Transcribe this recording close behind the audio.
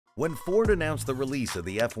When Ford announced the release of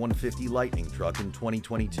the F-150 Lightning truck in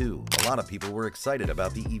 2022, a lot of people were excited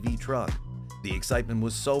about the EV truck. The excitement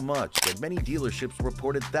was so much that many dealerships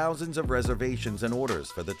reported thousands of reservations and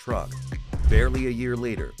orders for the truck. Barely a year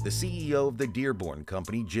later, the CEO of the Dearborn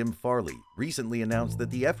company, Jim Farley, recently announced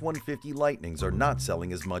that the F-150 Lightnings are not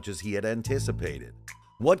selling as much as he had anticipated.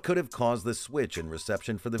 What could have caused the switch in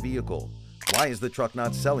reception for the vehicle? Why is the truck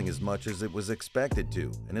not selling as much as it was expected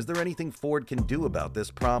to? And is there anything Ford can do about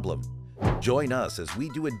this problem? Join us as we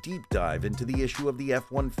do a deep dive into the issue of the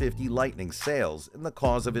F-150 Lightning sales and the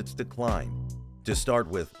cause of its decline. To start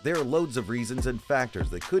with, there are loads of reasons and factors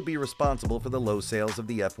that could be responsible for the low sales of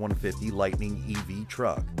the F-150 Lightning EV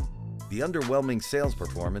truck. The underwhelming sales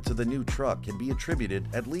performance of the new truck can be attributed,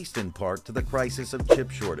 at least in part, to the crisis of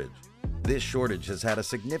chip shortage. This shortage has had a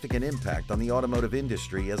significant impact on the automotive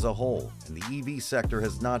industry as a whole, and the EV sector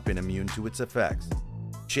has not been immune to its effects.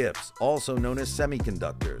 Chips, also known as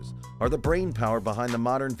semiconductors, are the brainpower behind the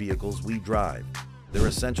modern vehicles we drive. They're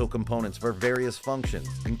essential components for various functions,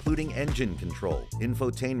 including engine control,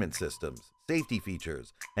 infotainment systems, safety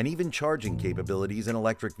features, and even charging capabilities in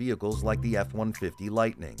electric vehicles like the F-150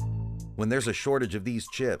 Lightning. When there's a shortage of these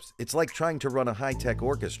chips, it's like trying to run a high-tech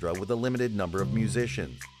orchestra with a limited number of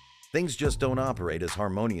musicians. Things just don't operate as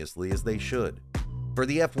harmoniously as they should. For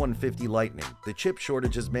the F-150 Lightning, the chip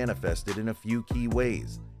shortage is manifested in a few key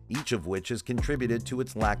ways, each of which has contributed to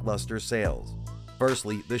its lackluster sales.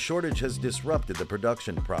 Firstly, the shortage has disrupted the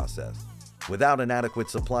production process. Without an adequate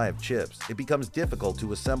supply of chips, it becomes difficult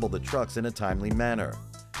to assemble the trucks in a timely manner.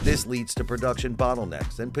 This leads to production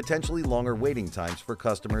bottlenecks and potentially longer waiting times for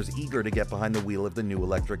customers eager to get behind the wheel of the new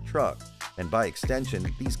electric truck. And by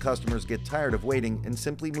extension, these customers get tired of waiting and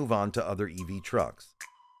simply move on to other EV trucks.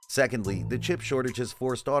 Secondly, the chip shortage has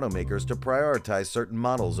forced automakers to prioritize certain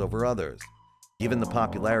models over others. Given the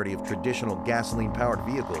popularity of traditional gasoline-powered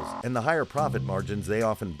vehicles and the higher profit margins they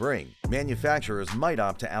often bring, manufacturers might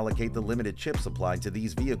opt to allocate the limited chip supply to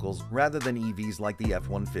these vehicles rather than EVs like the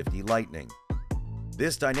F-150 Lightning.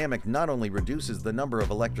 This dynamic not only reduces the number of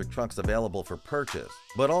electric trucks available for purchase,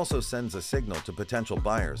 but also sends a signal to potential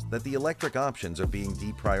buyers that the electric options are being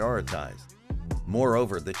deprioritized.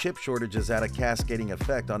 Moreover, the chip shortage has had a cascading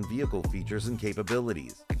effect on vehicle features and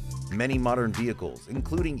capabilities. Many modern vehicles,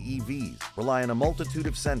 including EVs, rely on a multitude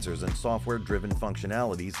of sensors and software-driven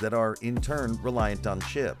functionalities that are, in turn, reliant on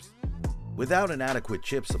chips. Without an adequate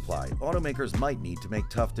chip supply, automakers might need to make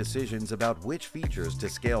tough decisions about which features to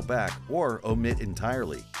scale back or omit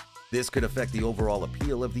entirely. This could affect the overall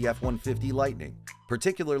appeal of the F-150 Lightning,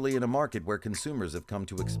 particularly in a market where consumers have come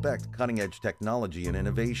to expect cutting-edge technology and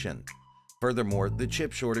innovation. Furthermore, the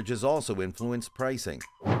chip shortage has also influenced pricing.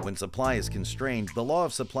 When supply is constrained, the law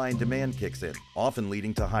of supply and demand kicks in, often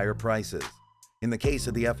leading to higher prices. In the case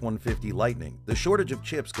of the F-150 Lightning, the shortage of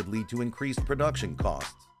chips could lead to increased production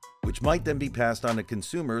costs, which might then be passed on to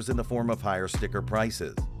consumers in the form of higher sticker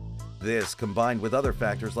prices. This, combined with other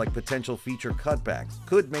factors like potential feature cutbacks,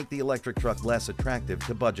 could make the electric truck less attractive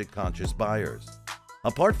to budget-conscious buyers.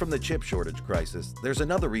 Apart from the chip shortage crisis, there's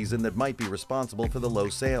another reason that might be responsible for the low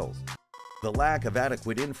sales: the lack of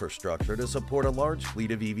adequate infrastructure to support a large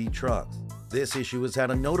fleet of EV trucks. This issue has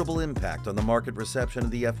had a notable impact on the market reception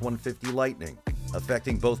of the F-150 Lightning,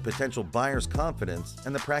 affecting both potential buyers' confidence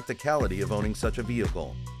and the practicality of owning such a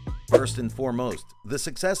vehicle. First and foremost, the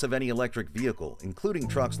success of any electric vehicle, including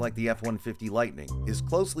trucks like the F-150 Lightning, is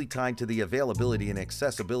closely tied to the availability and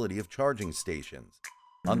accessibility of charging stations.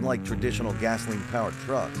 Unlike traditional gasoline-powered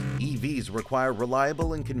trucks, EVs require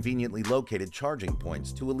reliable and conveniently located charging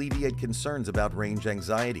points to alleviate concerns about range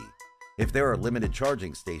anxiety. If there are limited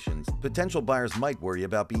charging stations, potential buyers might worry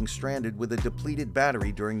about being stranded with a depleted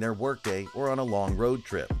battery during their workday or on a long road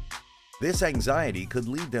trip. This anxiety could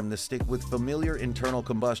lead them to stick with familiar internal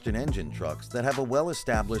combustion engine trucks that have a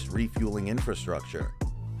well-established refueling infrastructure.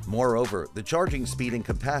 Moreover, the charging speed and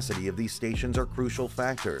capacity of these stations are crucial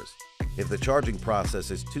factors. If the charging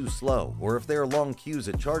process is too slow, or if there are long queues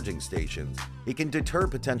at charging stations, it can deter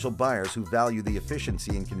potential buyers who value the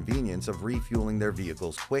efficiency and convenience of refueling their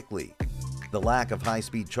vehicles quickly. The lack of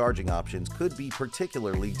high-speed charging options could be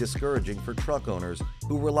particularly discouraging for truck owners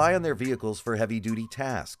who rely on their vehicles for heavy-duty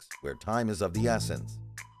tasks, where time is of the essence.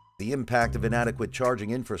 The impact of inadequate charging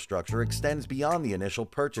infrastructure extends beyond the initial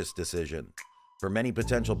purchase decision. For many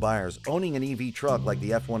potential buyers, owning an EV truck like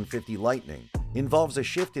the F-150 Lightning involves a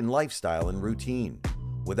shift in lifestyle and routine.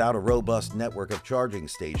 Without a robust network of charging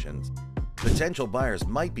stations, potential buyers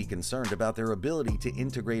might be concerned about their ability to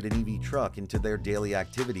integrate an EV truck into their daily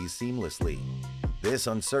activities seamlessly. This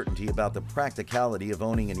uncertainty about the practicality of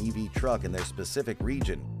owning an EV truck in their specific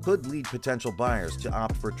region could lead potential buyers to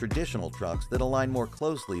opt for traditional trucks that align more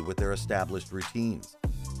closely with their established routines.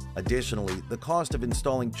 Additionally, the cost of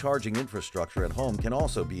installing charging infrastructure at home can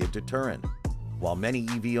also be a deterrent. While many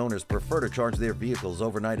EV owners prefer to charge their vehicles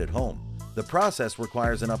overnight at home, the process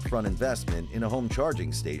requires an upfront investment in a home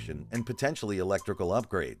charging station and potentially electrical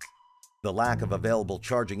upgrades. The lack of available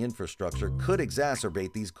charging infrastructure could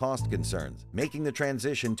exacerbate these cost concerns, making the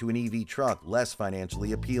transition to an EV truck less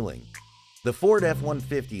financially appealing. The Ford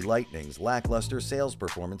F-150 Lightning's lackluster sales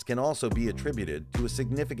performance can also be attributed to a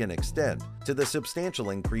significant extent to the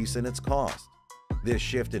substantial increase in its cost. This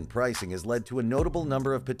shift in pricing has led to a notable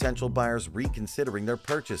number of potential buyers reconsidering their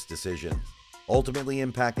purchase decisions, ultimately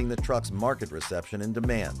impacting the truck's market reception and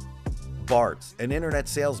demand. Bartz, an internet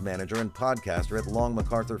sales manager and podcaster at Long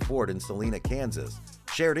MacArthur Ford in Salina, Kansas,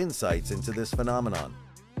 shared insights into this phenomenon.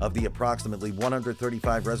 Of the approximately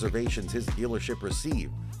 135 reservations his dealership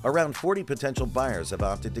received, around 40 potential buyers have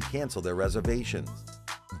opted to cancel their reservations.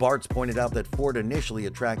 Bartz pointed out that Ford initially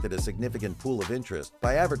attracted a significant pool of interest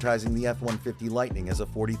by advertising the F-150 Lightning as a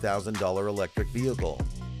 $40,000 electric vehicle.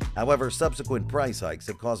 However, subsequent price hikes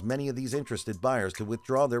have caused many of these interested buyers to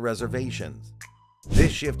withdraw their reservations.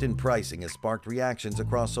 This shift in pricing has sparked reactions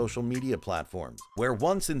across social media platforms, where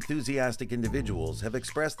once enthusiastic individuals have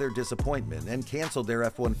expressed their disappointment and canceled their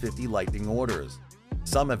F-150 Lightning orders.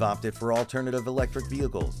 Some have opted for alternative electric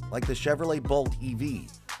vehicles, like the Chevrolet Bolt EV,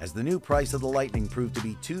 as the new price of the Lightning proved to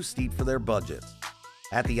be too steep for their budgets.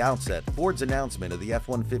 At the outset, Ford's announcement of the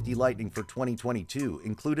F-150 Lightning for 2022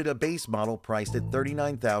 included a base model priced at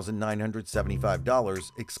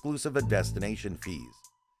 $39,975, exclusive of destination fees.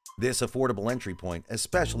 This affordable entry point,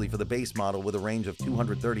 especially for the base model with a range of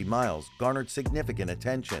 230 miles, garnered significant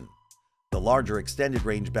attention. The larger extended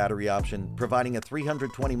range battery option, providing a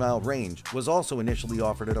 320-mile range, was also initially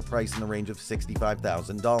offered at a price in the range of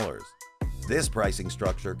 $65,000. This pricing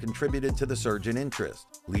structure contributed to the surge in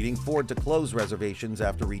interest, leading Ford to close reservations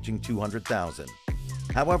after reaching $200,000.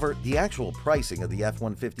 However, the actual pricing of the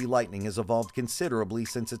F-150 Lightning has evolved considerably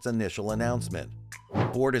since its initial announcement.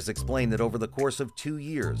 Ford has explained that over the course of 2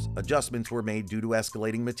 years, adjustments were made due to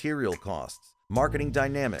escalating material costs, marketing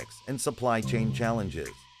dynamics, and supply chain challenges.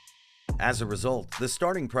 As a result, the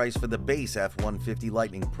starting price for the base F-150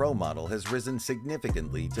 Lightning Pro model has risen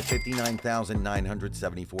significantly to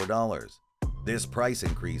 $59,974. This price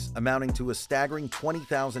increase, amounting to a staggering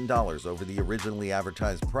 $20,000 over the originally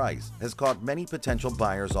advertised price, has caught many potential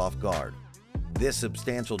buyers off guard. This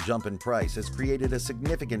substantial jump in price has created a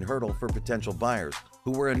significant hurdle for potential buyers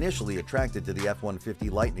who were initially attracted to the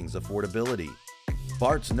F-150 Lightning's affordability.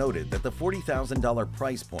 Bartz noted that the $40,000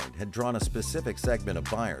 price point had drawn a specific segment of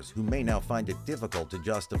buyers who may now find it difficult to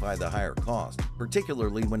justify the higher cost,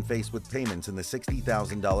 particularly when faced with payments in the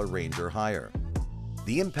 $60,000 range or higher.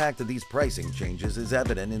 The impact of these pricing changes is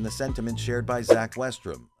evident in the sentiment shared by Zach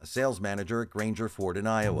Westrom, a sales manager at Granger Ford in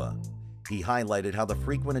Iowa. He highlighted how the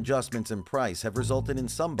frequent adjustments in price have resulted in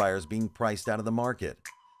some buyers being priced out of the market.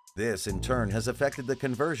 This, in turn, has affected the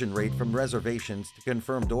conversion rate from reservations to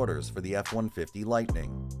confirmed orders for the F-150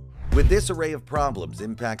 Lightning. With this array of problems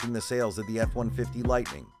impacting the sales of the F-150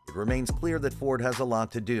 Lightning, it remains clear that Ford has a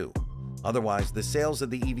lot to do. Otherwise, the sales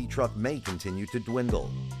of the EV truck may continue to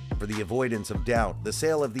dwindle. For the avoidance of doubt, the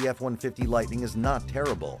sale of the F-150 Lightning is not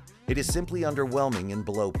terrible. It is simply underwhelming and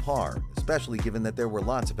below par, especially given that there were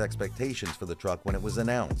lots of expectations for the truck when it was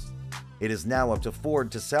announced. It is now up to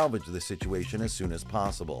Ford to salvage the situation as soon as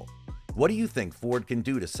possible. What do you think Ford can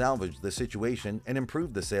do to salvage the situation and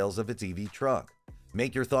improve the sales of its EV truck?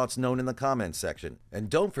 Make your thoughts known in the comments section, and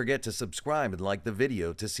don't forget to subscribe and like the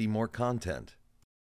video to see more content.